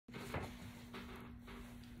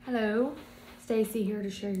Hello, Stacy here to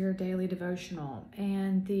share your daily devotional,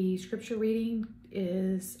 and the scripture reading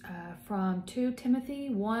is from 2 Timothy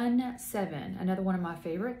 1:7, another one of my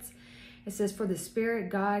favorites. It says, "For the Spirit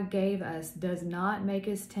God gave us does not make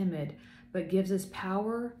us timid, but gives us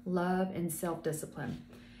power, love, and self-discipline."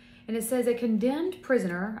 And it says, a condemned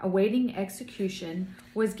prisoner awaiting execution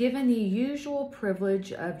was given the usual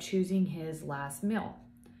privilege of choosing his last meal.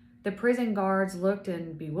 The prison guards looked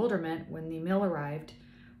in bewilderment when the meal arrived,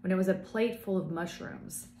 when it was a plate full of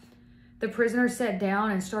mushrooms. The prisoner sat down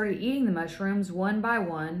and started eating the mushrooms one by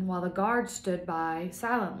one while the guards stood by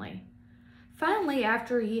silently. Finally,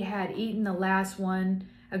 after he had eaten the last one,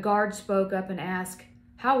 a guard spoke up and asked,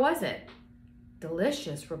 "How was it?"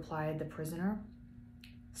 "Delicious," replied the prisoner.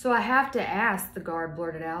 "So I have to ask," the guard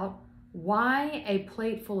blurted out, "why a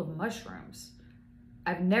plate full of mushrooms?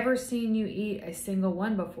 I've never seen you eat a single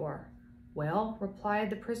one before." "Well," replied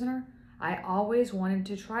the prisoner, "I always wanted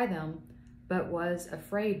to try them, but was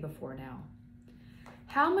afraid before now."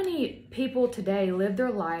 How many people today live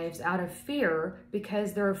their lives out of fear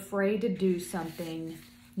because they're afraid to do something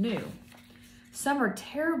new? Some are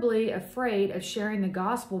terribly afraid of sharing the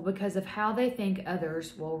gospel because of how they think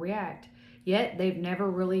others will react, yet they've never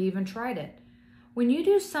really even tried it. When you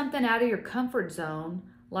do something out of your comfort zone,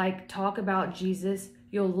 like talk about Jesus,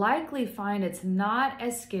 you'll likely find it's not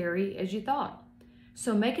as scary as you thought.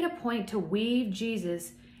 So make it a point to weave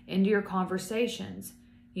Jesus into your conversations.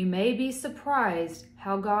 You may be surprised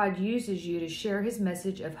how God uses you to share his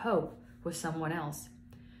message of hope with someone else.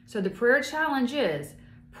 So the prayer challenge is,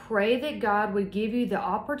 pray that God would give you the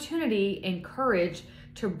opportunity and courage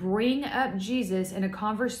to bring up Jesus in a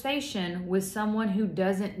conversation with someone who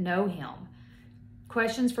doesn't know him.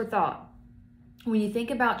 Questions for thought. When you think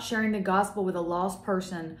about sharing the gospel with a lost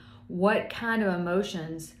person, what kind of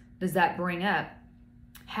emotions does that bring up?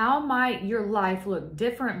 How might your life look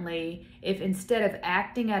differently if instead of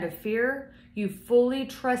acting out of fear, you fully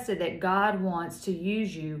trusted that God wants to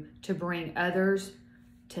use you to bring others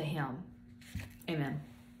to him? Amen.